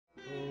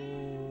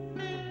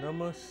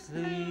नमः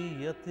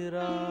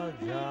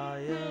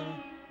यतिराजाय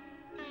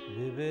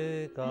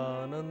विवेकानन्दसूरये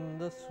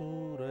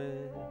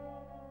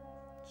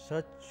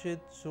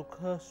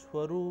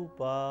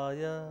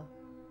सच्चित्सुखस्वरूपाय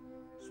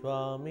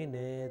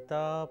स्वामिने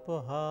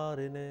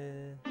तापहारिणे।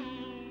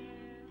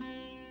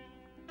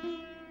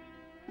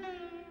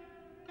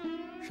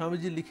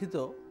 স্বামীজি লিখিত,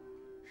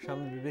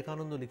 স্বামী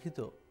বিবেকানন্দ লিখিত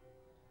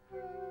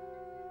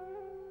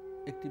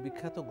একটি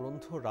বিখ্যাত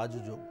গ্রন্থ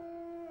রাজযোগ।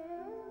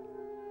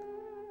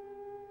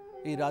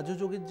 এই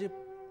রাজযোগের যে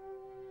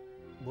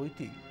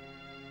বইটি,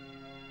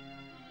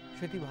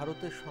 সেটি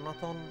ভারতের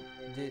সনাতন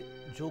যে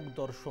যোগ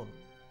দর্শন,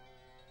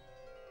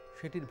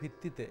 সেটির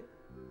ভিত্তিতে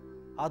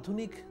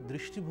আধুনিক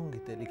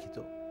দৃষ্টিভঙ্গিতে লিখিত।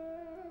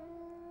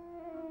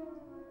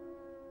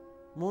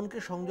 মনকে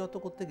সংযত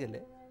করতে গেলে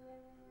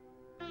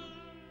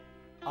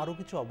আরো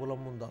কিছু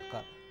অবলম্বন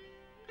দরকার।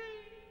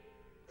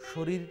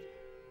 শরীর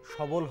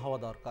সবল হওয়া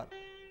দরকার,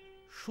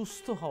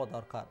 সুস্থ হওয়া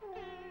দরকার।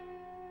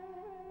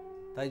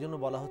 তাই জন্য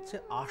বলা হচ্ছে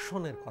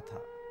আসনের কথা,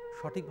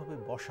 সঠিকভাবে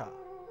বসা।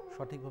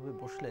 সঠিকভাবে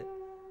বসলে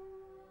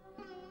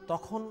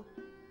তখন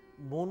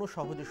মনও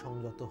সহজে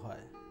সংযত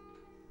হয়।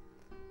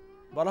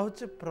 বলা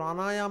হচ্ছে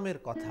প্রাণায়ামের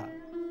কথা।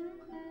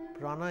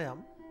 প্রাণায়াম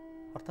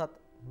অর্থাৎ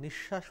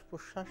নিঃশ্বাস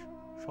প্রশ্বাস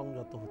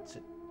সংযত হচ্ছে।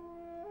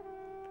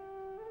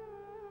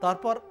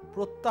 তারপর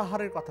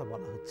প্রত্যাহারের কথা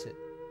বলা হচ্ছে,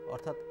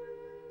 অর্থাৎ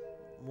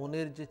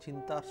মনের যে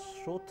চিন্তার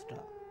স্রোতটা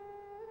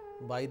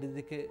বাইরের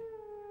দিকে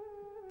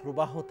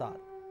প্রবাহ, তার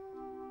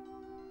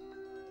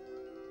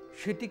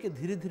সেটিকে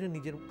ধীরে ধীরে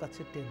নিজের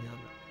কাছে টেনে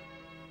আনা।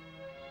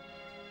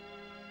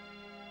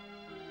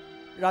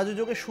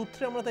 রাজযোগের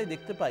সূত্রে আমরা তাই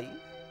দেখতে পাই,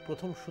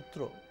 প্রথম সূত্র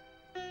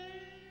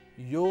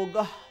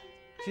যোগঃ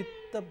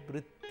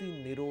চিত্তবৃত্তি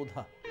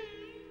নিরোধা।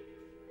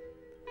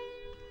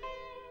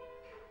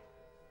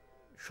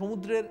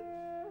 সমুদ্রের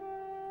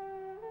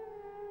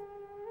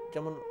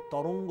যেমন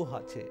তরঙ্গ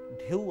আছে,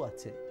 ঢেউ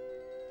আছে,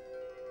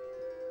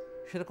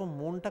 সেরকম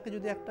মনটাকে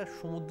যদি একটা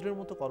সমুদ্রের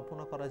মতো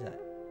কল্পনা করা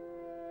যায়,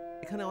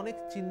 এখানে অনেক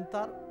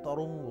চিন্তার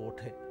তরঙ্গ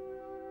ওঠে।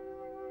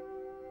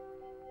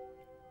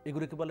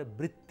 এগুলিকে বলে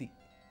বৃত্তি।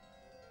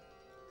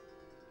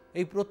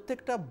 এই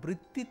প্রত্যেকটা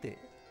বৃত্তিতে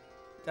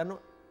যেন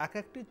এক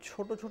একটি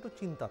ছোট ছোট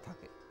চিন্তা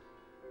থাকে।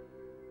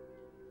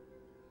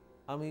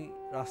 আমি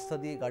রাস্তা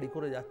দিয়ে গাড়ি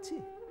করে যাচ্ছি,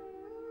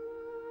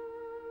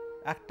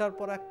 একটার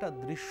পর একটা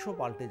দৃশ্য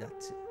পাল্টে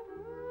যাচ্ছে।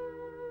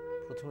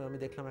 প্রথমে আমি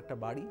দেখলাম একটা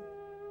বাড়ি,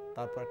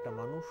 তারপর একটা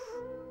মানুষ,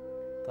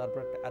 তারপর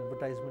একটা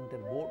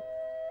অ্যাডভার্টাইজমেন্টের বোর্ড।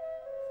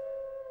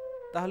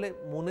 তাহলে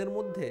মনের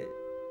মধ্যে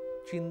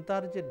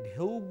চিন্তার যে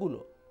ঢেউগুলো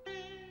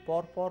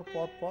পর পর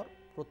পর পর,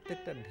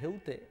 প্রত্যেকটা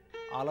ঢেউতে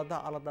আলাদা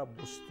আলাদা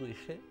বস্তু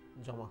এসে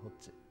জমা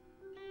হচ্ছে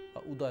বা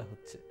উদয়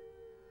হচ্ছে।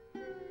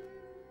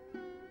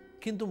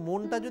 কিন্তু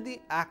মনটা যদি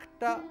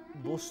একটা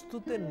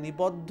বস্তুতে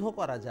নিবদ্ধ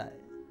করা যায়,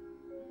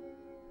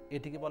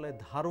 এটিকে বলে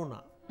ধারণা,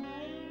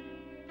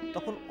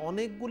 তখন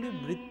অনেকগুলি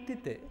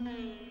বৃত্তিতে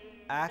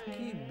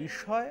একই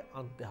বিষয়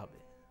আনতে হবে।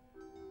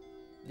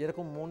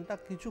 যেরকম মনটা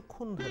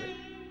কিছুক্ষণ ধরে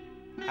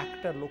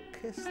একটা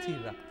লক্ষ্যে স্থির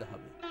রাখতে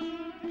হবে।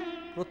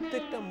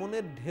 প্রত্যেকটা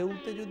মনের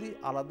ঢেউতে যদি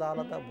আলাদা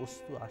আলাদা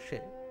বস্তু আসে,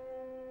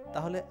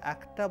 তাহলে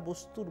একটা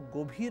বস্তুর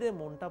গভীরে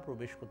মনটা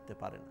প্রবেশ করতে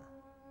পারে না।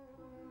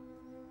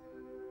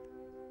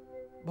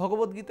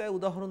 ভগবদ্গীতায়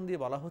উদাহরণ দিয়ে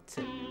বলা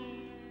হচ্ছে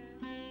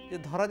যে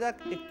ধরা যাক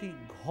একটি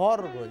ঘর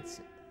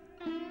রয়েছে,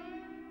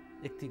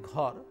 একটি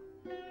ঘর,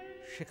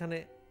 সেখানে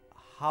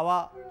হাওয়া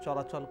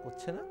চলাচল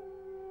করছে না,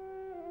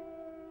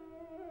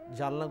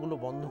 জানলাগুলো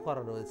বন্ধ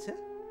করা রয়েছে,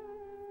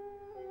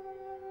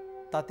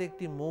 তাতে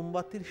একটি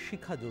মোমবাতির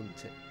শিখা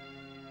জ্বলছে।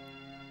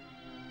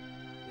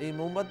 এই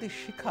মোমবাতির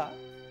শিখা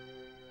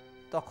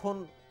তখন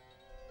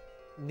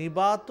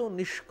নিবাত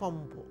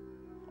নিষ্কম্প,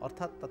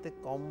 অর্থাৎ তাতে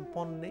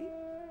কম্পন নেই,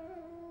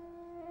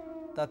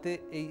 তাতে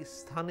এই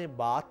স্থানে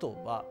বাত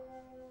বা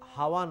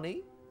হাওয়া নেই,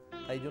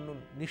 তাই জন্য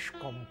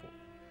নিষ্কম্প।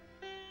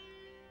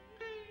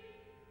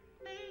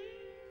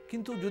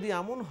 কিন্তু যদি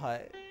এমন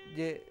হয়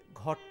যে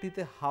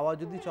ঘরটিতে হাওয়া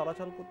যদি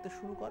চলাচল করতে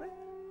শুরু করে,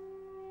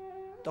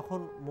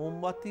 তখন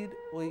মোমবাতির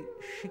ওই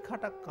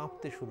শিখাটা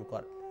কাঁপতে শুরু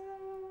করে।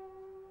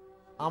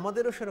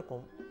 আমাদেরও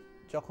সেরকম,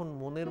 যখন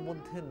মনের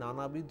মধ্যে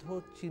নানাবিধ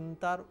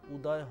চিন্তার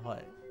উদয়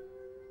হয়,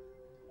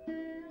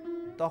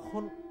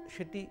 তখন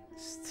সেটি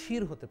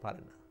স্থির হতে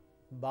পারে না।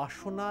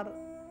 বাসনার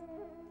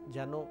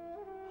যেন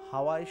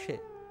হাওয়া এসে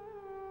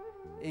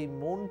এই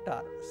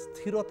মনটার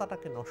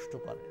স্থিরতাটাকে নষ্ট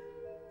করে।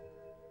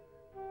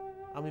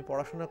 আমি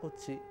পড়াশোনা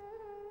করছি,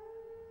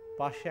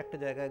 পাশে একটা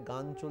জায়গায়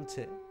গান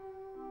চলছে,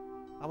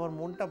 আমার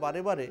মনটা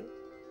বারে বারে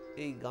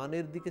এই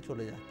গানের দিকে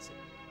চলে যাচ্ছে।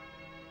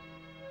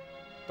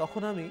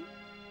 তখন আমি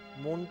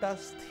মনটা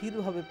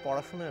স্থিরভাবে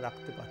পড়াশোনায়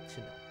রাখতে পারছি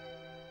না।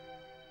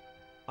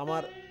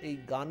 আমার এই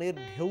গানের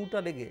ঢেউটা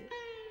লেগে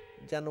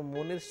যেন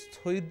মনের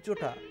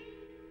স্থৈর্যটা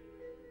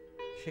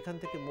সেখান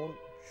থেকে মন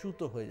চ্যুত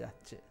হয়ে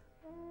যাচ্ছে।